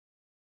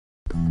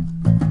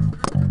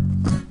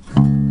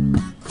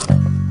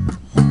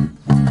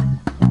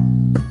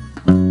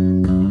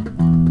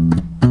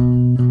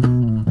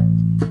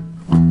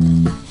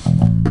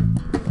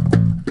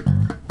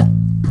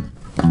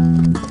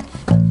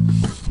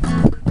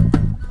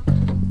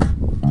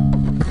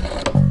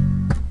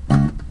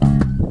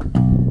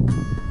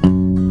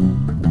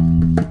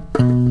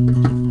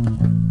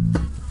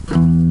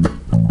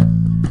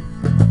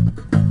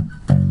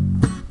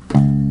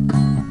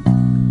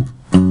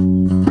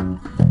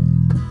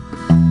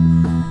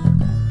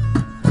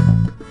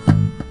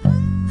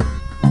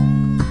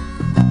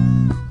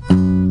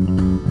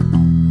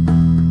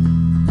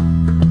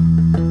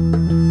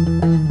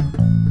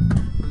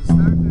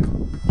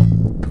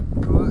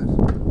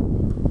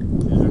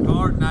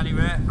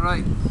anyway.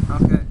 Right,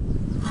 okay.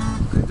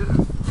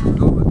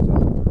 Go with it.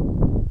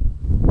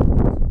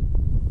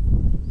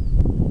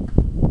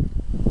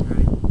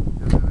 Ready?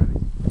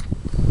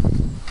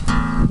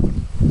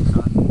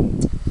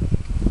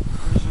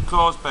 There's your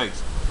clothes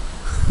pegs.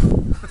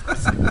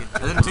 I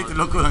didn't think they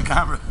look good on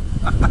camera.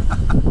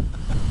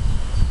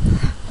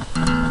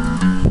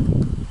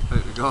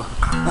 There we go.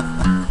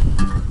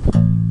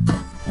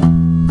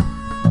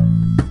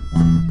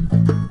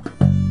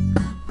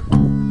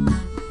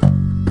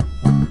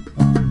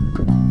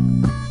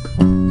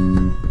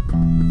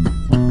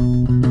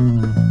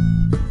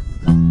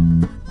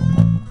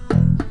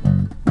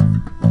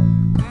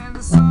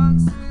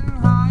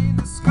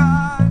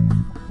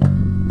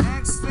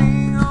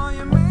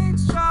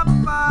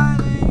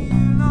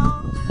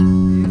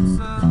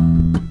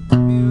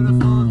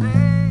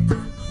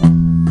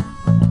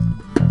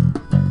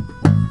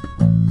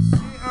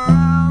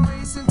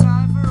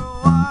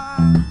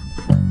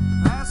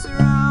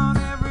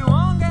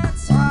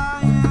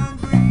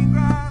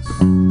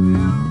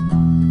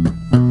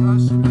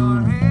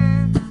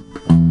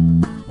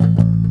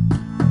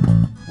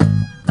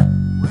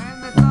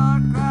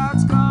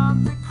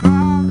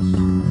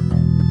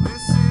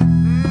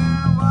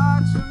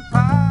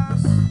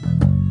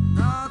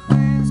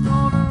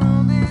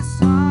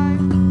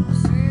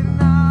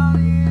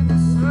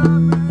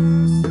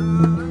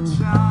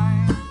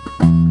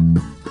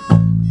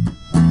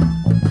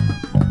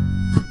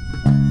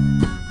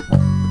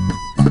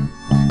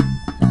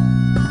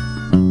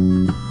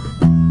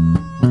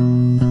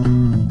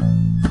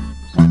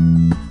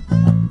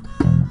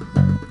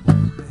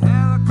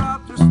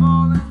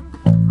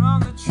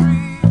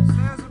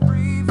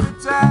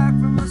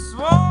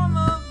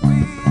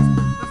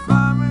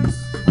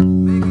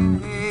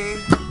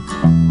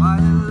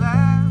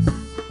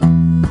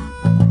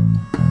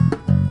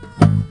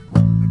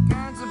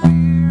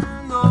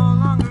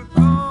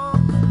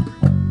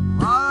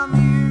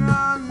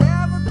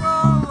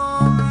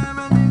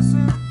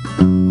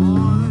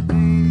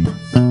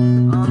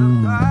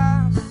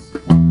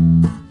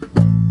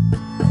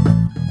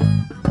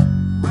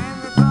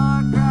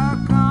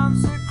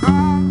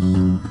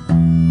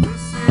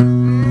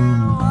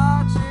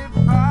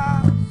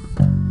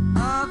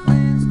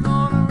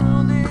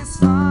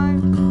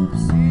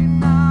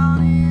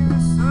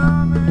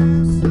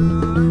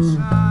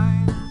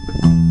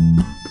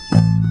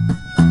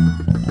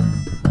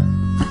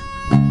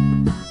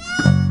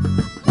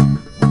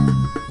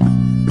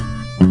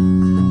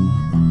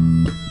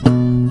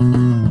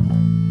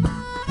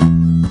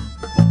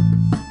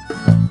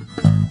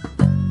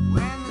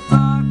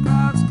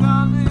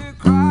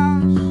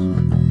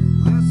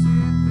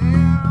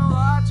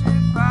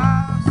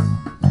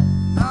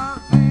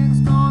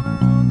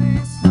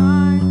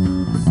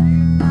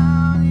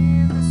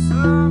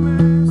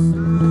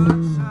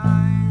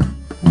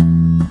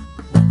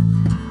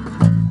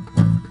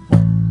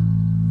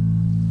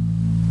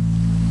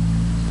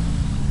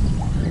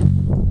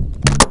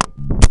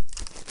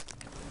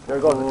 There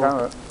goes the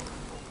camera.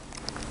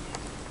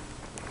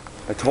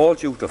 I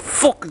told you to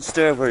fucking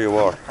stay where you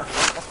are.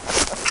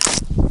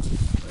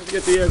 Let's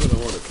get the air gonna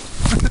hold it.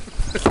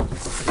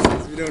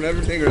 We're doing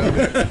everything around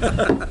here.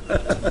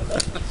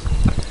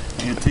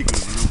 You tickle,